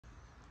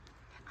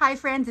Hi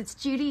friends, it's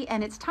Judy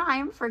and it's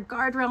time for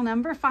Guardrail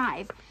number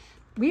 5.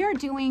 We are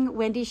doing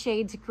Wendy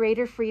Schade's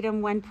Greater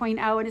Freedom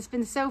 1.0 and it's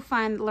been so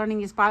fun learning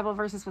these Bible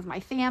verses with my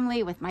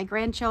family, with my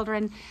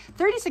grandchildren.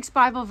 36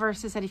 Bible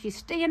verses, and if you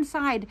stay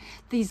inside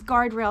these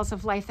guardrails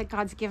of life that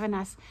God's given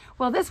us.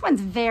 Well, this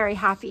one's very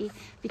happy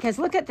because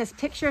look at this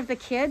picture of the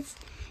kids.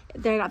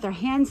 They got their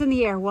hands in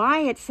the air. Why?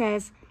 It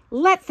says,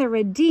 "Let the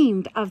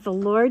redeemed of the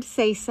Lord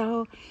say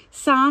so."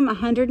 Psalm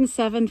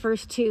 107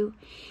 verse 2.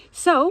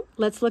 So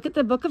let's look at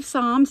the book of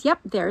Psalms. Yep,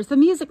 there's the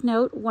music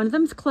note. One of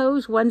them's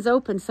closed, one's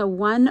open. So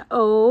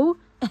 1-0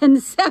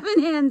 and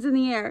 7 hands in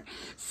the air.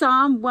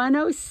 Psalm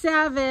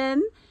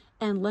 107.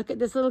 And look at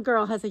this little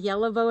girl has a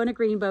yellow bow and a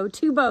green bow,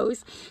 2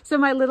 bows. So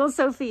my little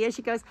Sophia,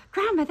 she goes,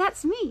 "Grandma,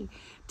 that's me."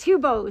 2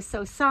 bows.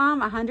 So Psalm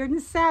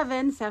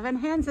 107, 7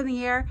 hands in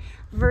the air,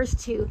 verse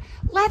 2.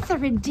 Let the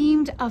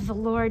redeemed of the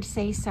Lord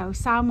say so.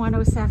 Psalm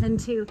 107,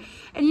 2.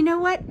 And you know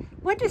what?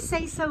 What does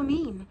say so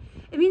mean?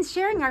 It means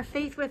sharing our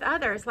faith with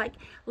others, like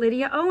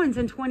Lydia Owens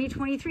in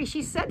 2023.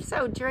 She said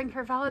so during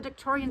her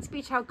valedictorian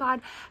speech, how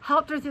God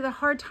helped her through the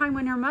hard time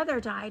when her mother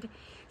died.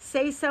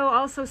 Say so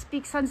also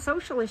speaks on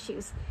social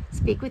issues.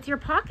 Speak with your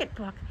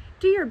pocketbook.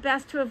 Do your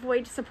best to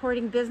avoid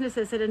supporting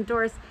businesses that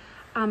endorse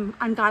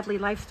ungodly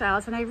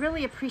lifestyles. And I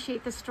really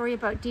appreciate the story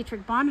about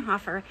Dietrich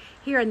Bonhoeffer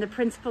here in The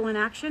Principle in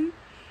Action.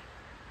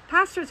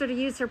 Pastors are to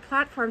use their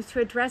platforms to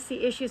address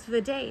the issues of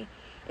the day.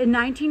 In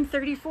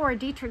 1934,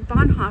 Dietrich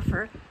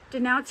Bonhoeffer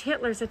denounced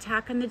Hitler's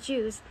attack on the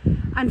Jews.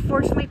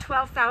 Unfortunately,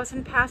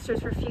 12,000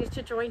 pastors refused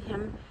to join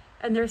him,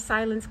 and their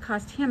silence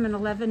cost him and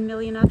 11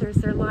 million others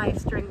their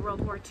lives during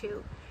World War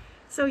II.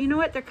 So you know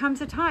what? There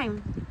comes a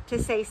time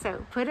to say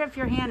so. Put up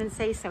your hand and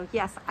say so.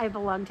 Yes, I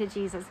belong to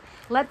Jesus.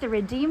 Let the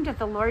redeemed of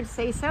the Lord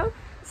say so.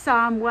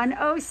 Psalm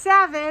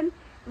 107,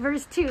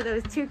 verse 2.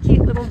 Those 2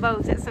 cute little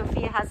bows that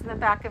Sophia has in the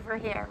back of her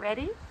hair.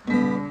 Ready?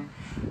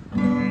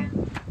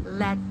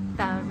 Let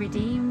the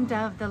redeemed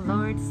of the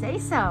Lord say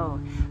so.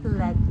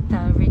 Let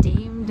the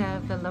redeemed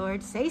of the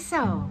Lord say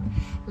so.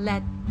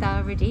 Let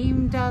the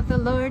redeemed of the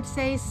Lord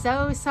say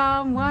so.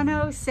 Psalm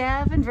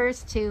 107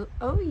 verse 2.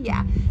 Oh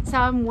yeah,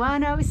 Psalm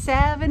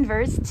 107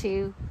 verse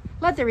 2.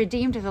 Let the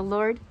redeemed of the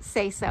Lord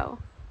say so.